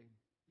the feeling.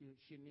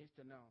 She needs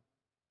to know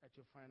that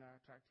you find her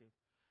attractive.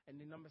 And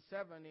the number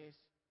 7 is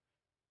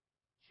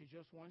she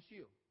just wants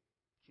you.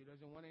 She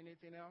doesn't want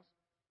anything else.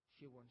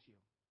 She wants you.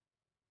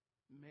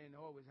 Men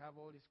always have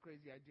all these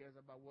crazy ideas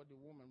about what the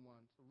woman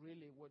wants.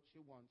 Really, what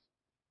she wants,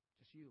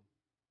 just you.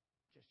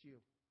 Just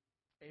you.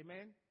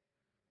 Amen?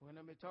 We're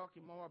going to be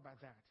talking more about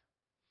that.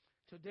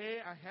 Today,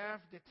 I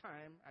have the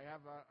time. I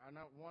have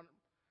one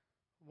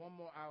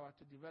more hour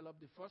to develop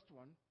the first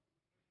one.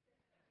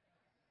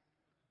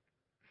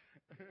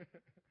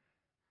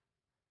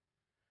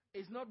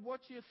 It's not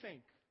what you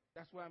think.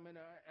 That's why I'm going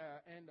to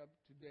end up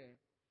today.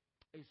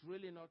 It's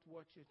really not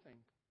what you think.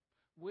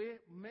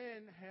 We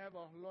men have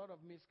a lot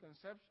of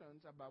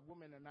misconceptions about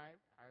women, and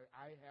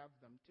I have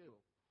them too.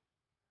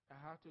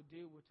 How to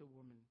deal with a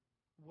woman.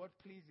 What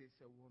pleases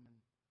a woman.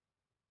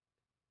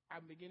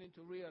 I'm beginning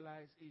to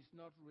realize it's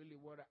not really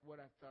what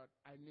I thought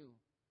I knew.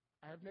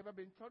 I have never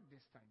been taught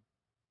this time.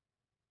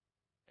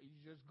 You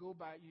just go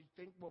by, you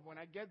think, well, when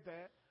I get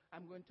there,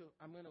 I'm going to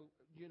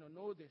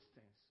know these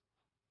things.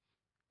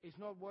 It's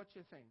not what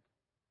you think.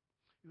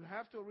 You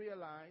have to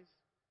realize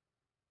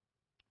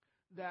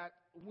that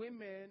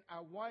women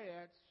are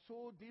wired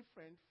so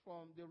different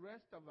from the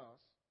rest of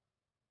us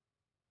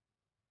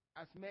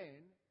as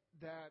men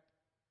that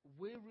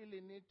we really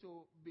need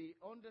to be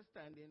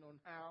understanding on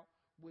how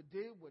we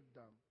deal with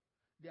them.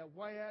 They are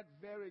wired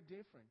very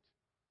different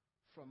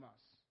from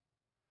us.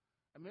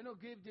 I'm going to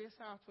give this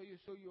out for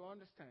you so you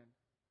understand.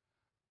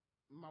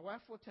 My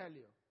wife will tell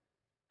you,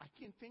 I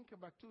can think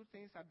about 2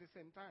 things at the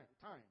same time.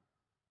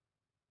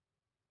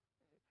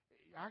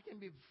 I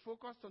can be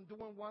focused on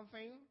doing one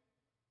thing,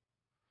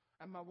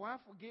 and my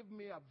wife will give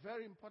me a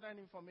very important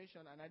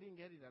information, and I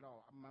didn't get it at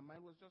all. My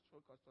mind was just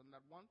focused on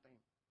that one thing.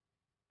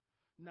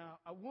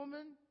 Now, a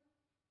woman,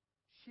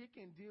 she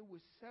can deal with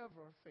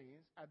several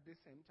things at the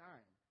same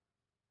time.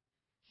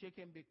 She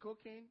can be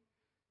cooking,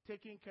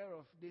 taking care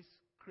of this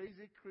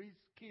crazy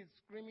kids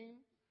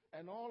screaming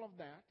and all of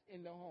that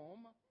in the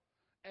home,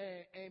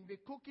 and be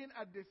cooking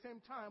at the same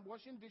time,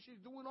 washing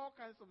dishes, doing all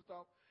kinds of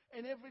stuff,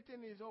 and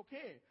everything is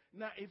okay.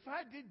 Now, if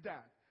I did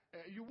that,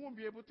 you won't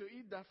be able to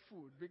eat that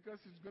food because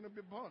it's going to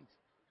be burnt.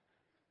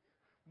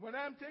 When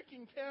I'm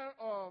taking care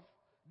of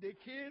the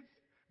kids,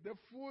 the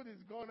food is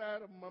gone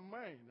out of my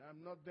mind.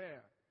 I'm not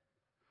there.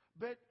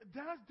 But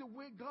that's the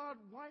way God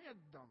wired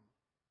them.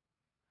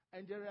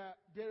 And there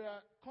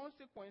are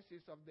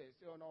consequences of this,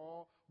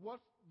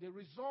 what's the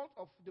result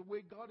of the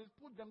way God has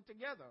put them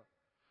together.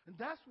 And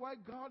that's why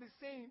God is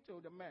saying to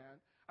the man,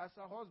 as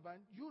a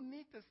husband, you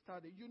need to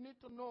study. You need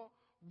to know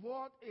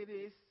what it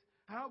is,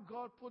 how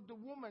God put the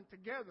woman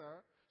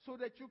together, so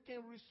that you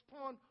can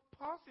respond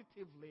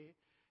positively,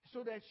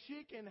 so that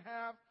she can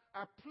have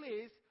a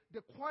place,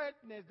 the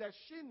quietness that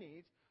she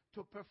needs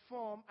to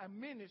perform a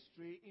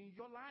ministry in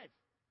your life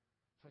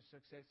for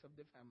success of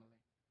the family.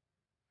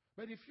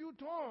 But if you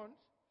don't,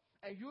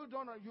 and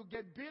you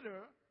get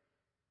bitter,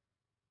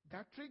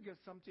 that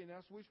triggers something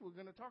else, which we're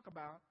going to talk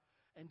about,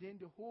 and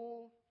then the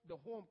home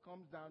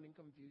comes down in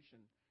confusion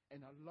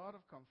and a lot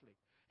of conflict.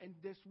 And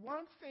there's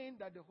one thing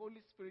that the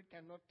Holy Spirit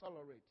cannot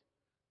tolerate: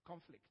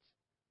 conflict.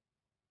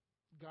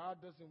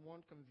 God doesn't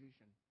want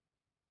confusion.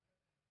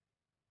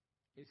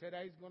 He said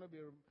that it's going to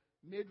be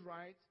made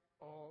right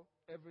or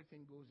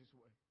everything goes his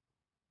way.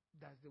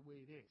 That's the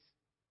way it is.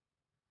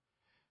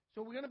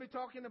 So we're going to be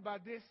talking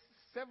about these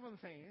 7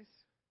 things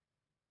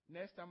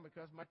next time,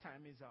 because my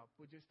time is up.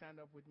 Would you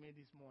stand up with me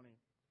this morning?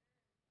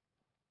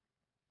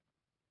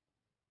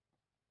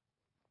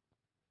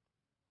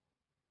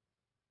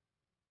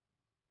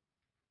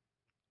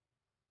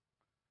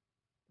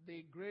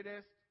 The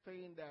greatest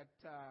thing that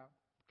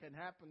can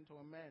happen to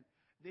a man.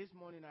 This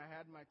morning I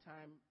had my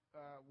time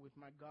with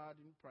my God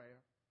in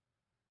prayer.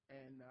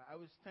 And I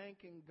was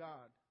thanking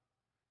God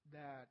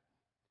that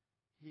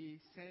He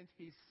sent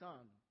His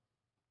Son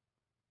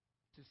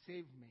to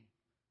save me.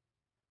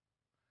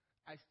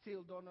 I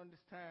still don't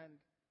understand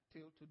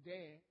till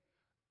today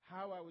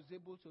how I was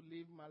able to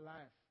live my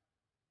life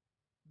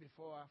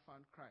before I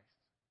found Christ.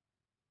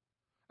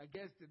 I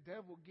guess the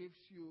devil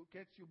gets you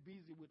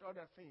busy with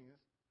other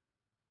things,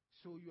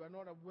 so you are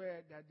not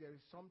aware that there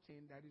is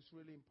something that is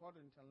really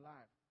important in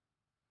life.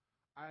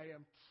 I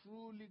am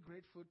truly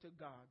grateful to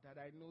God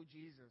that I know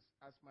Jesus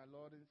as my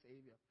Lord and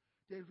Savior.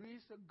 There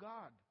is a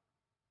God.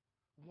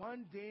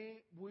 One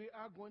day we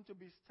are going to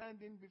be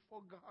standing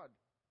before God.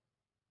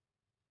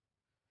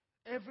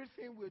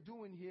 Everything we're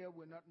doing here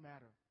will not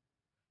matter.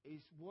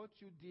 It's what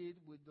you did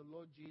with the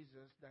Lord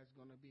Jesus that's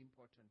going to be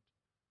important.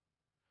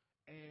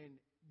 And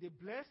the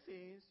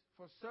blessings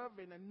for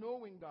serving and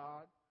knowing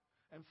God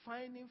and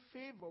finding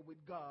favor with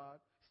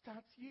God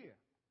starts here.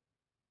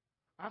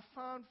 I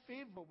found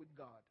favor with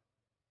God.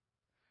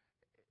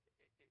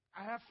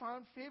 I have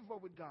found favor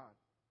with God.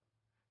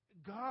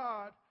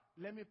 God,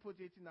 let me put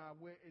it in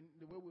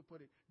the way we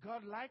put it.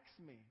 God likes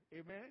me.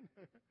 Amen.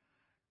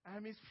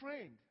 I'm His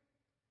friend.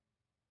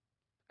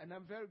 And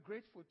I'm very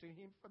grateful to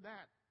Him for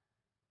that.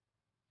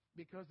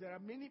 Because there are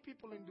many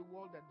people in the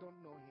world that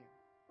don't know Him.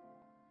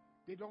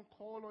 They don't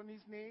call on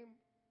His name.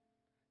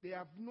 They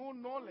have no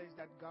knowledge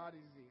that God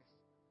exists.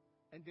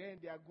 And then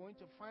they are going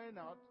to find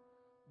out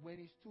when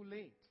it's too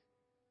late.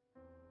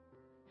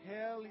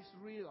 Hell is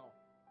real.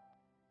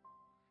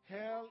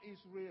 Hell is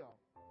real.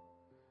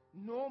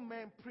 No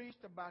man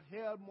preached about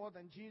hell more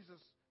than Jesus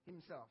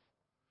Himself.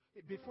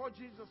 Before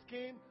Jesus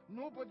came,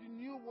 nobody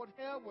knew what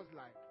hell was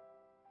like.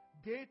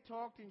 They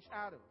talked in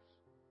shadows.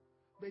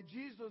 But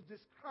Jesus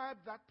described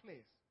that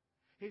place.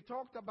 He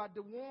talked about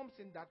the worms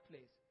in that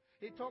place.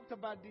 He talked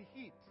about the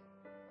heat.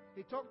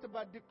 He talked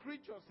about the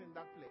creatures in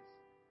that place.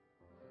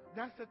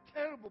 That's a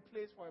terrible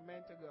place for a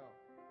man to go.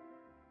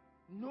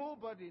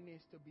 Nobody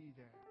needs to be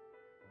there.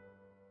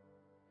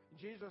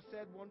 Jesus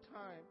said one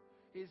time,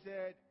 He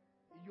said,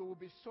 you will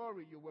be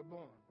sorry you were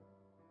born.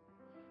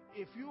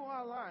 If you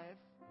are alive,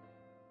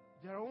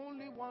 there are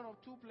only one or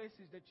two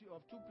places you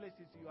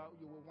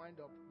will wind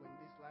up when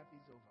this life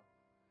is over.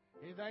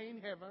 Either in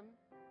heaven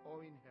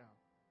or in hell.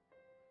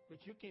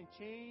 But you can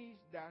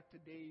change that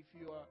today if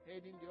you are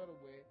heading the other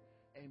way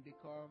and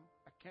become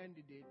a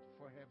candidate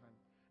for heaven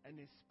and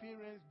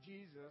experience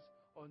Jesus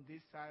on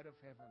this side of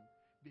heaven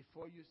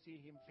before you see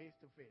Him face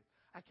to face.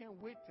 I can't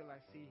wait till I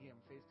see Him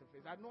face to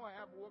face. I know I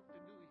have work to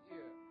do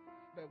here,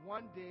 but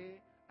one day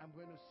I'm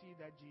going to see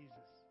that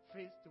Jesus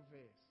face to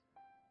face.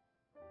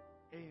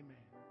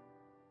 Amen.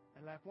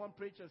 And like one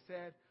preacher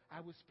said,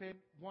 I will spend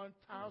 1,000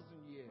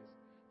 years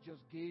just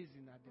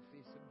gazing at the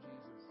face of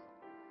Jesus.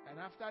 And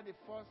after the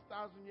first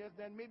 1,000 years,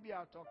 then maybe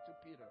I'll talk to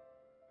Peter.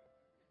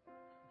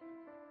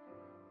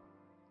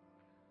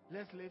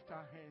 Let's lift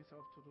our hands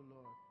up to the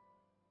Lord.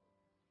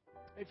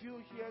 If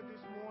you're here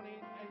this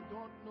morning and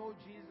don't know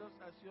Jesus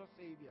as your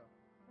Savior,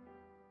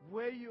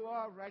 where you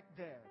are right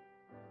there,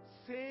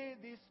 say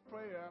this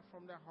prayer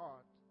from the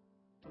heart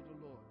to the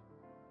Lord.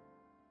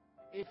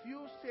 If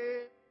you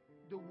say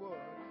the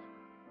words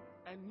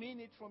and mean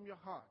it from your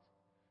heart,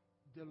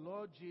 the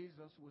Lord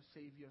Jesus will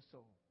save your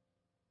soul.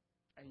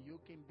 and you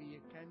can be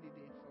a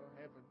candidate for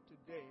heaven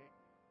today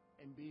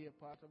and be a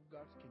part of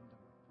God's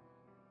kingdom.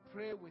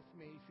 Pray with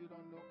me if you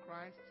don't know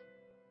Christ.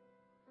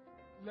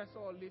 Let's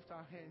all lift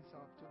our hands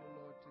up to the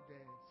Lord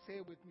today. Say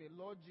with me,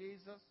 Lord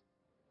Jesus,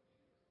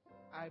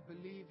 I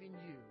believe in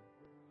you.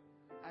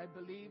 I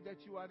believe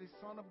that you are the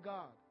Son of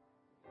God.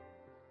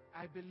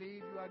 I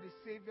believe you are the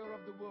Savior of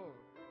the world.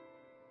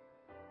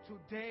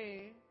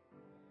 Today,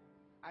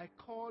 I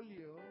call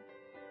you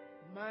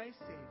my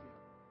Savior.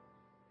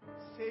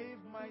 Save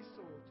my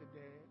soul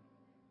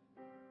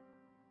today.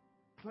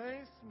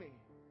 Cleanse me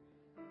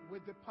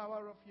with the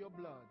power of your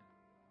blood.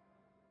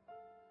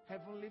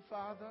 Heavenly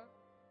Father,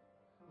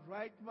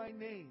 write my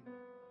name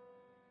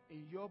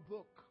in your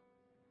book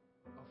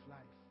of life.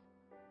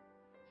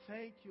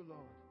 Thank you,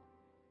 Lord,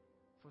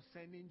 for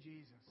sending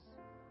Jesus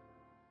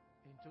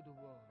into the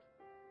world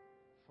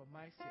for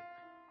my sake.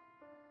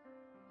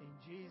 In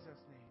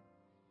Jesus' name,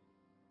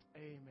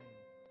 amen.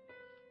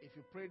 If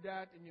you prayed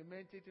that and you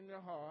meant it in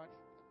your heart,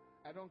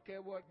 I don't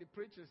care what the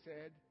preacher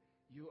said,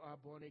 you are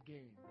born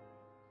again.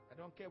 I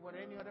don't care what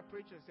any other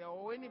preacher said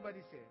or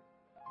anybody said.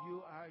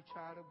 You are a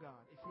child of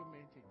God if you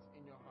meant it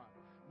in your heart.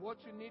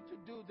 What you need to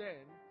do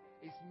then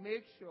is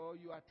make sure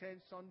you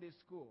attend Sunday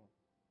school.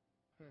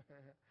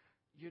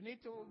 You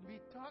need to be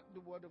taught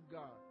the Word of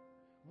God.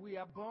 We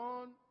are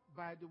born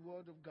by the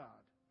Word of God.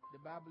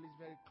 The Bible is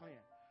very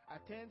clear.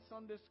 Attend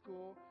Sunday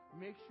school.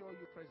 Make sure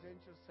you present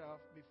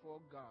yourself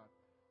before God,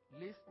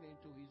 listening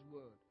to His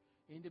Word.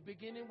 In the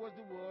beginning was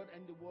the Word,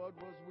 and the Word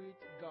was with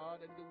God,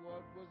 and the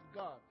Word was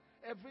God.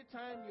 Every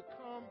time you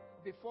come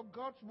before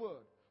God's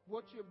Word,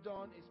 what you've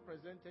done is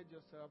presented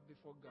yourself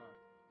before God,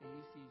 and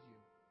He sees you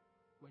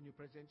when you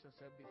present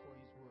yourself before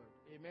His Word.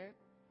 Amen?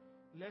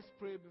 Let's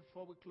pray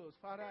before we close.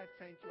 Father, I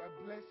thank you. I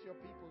bless your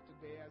people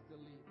today as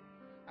they lead.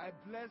 I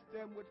bless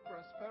them with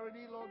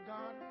prosperity, Lord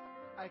God.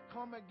 I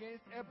come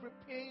against every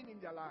pain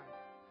in their life.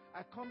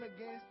 I come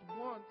against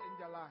want in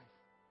their life.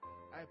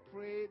 I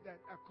pray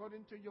that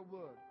according to your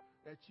word,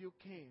 that you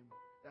came,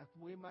 that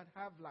we might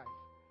have life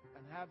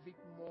and have it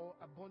more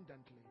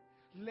abundantly.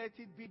 Let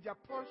it be their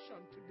portion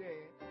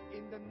today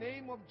in the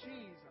name of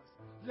Jesus.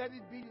 Let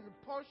it be the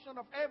portion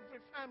of every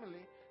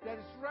family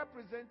that is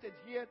represented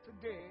here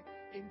today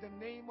in the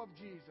name of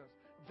Jesus.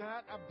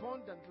 That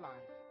abundant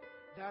life,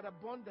 that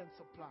abundant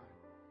supply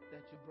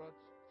that you brought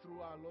through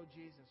our Lord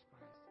Jesus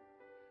Christ.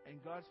 And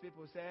God's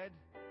people said,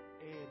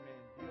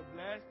 amen. You're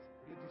blessed.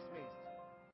 You're dismissed.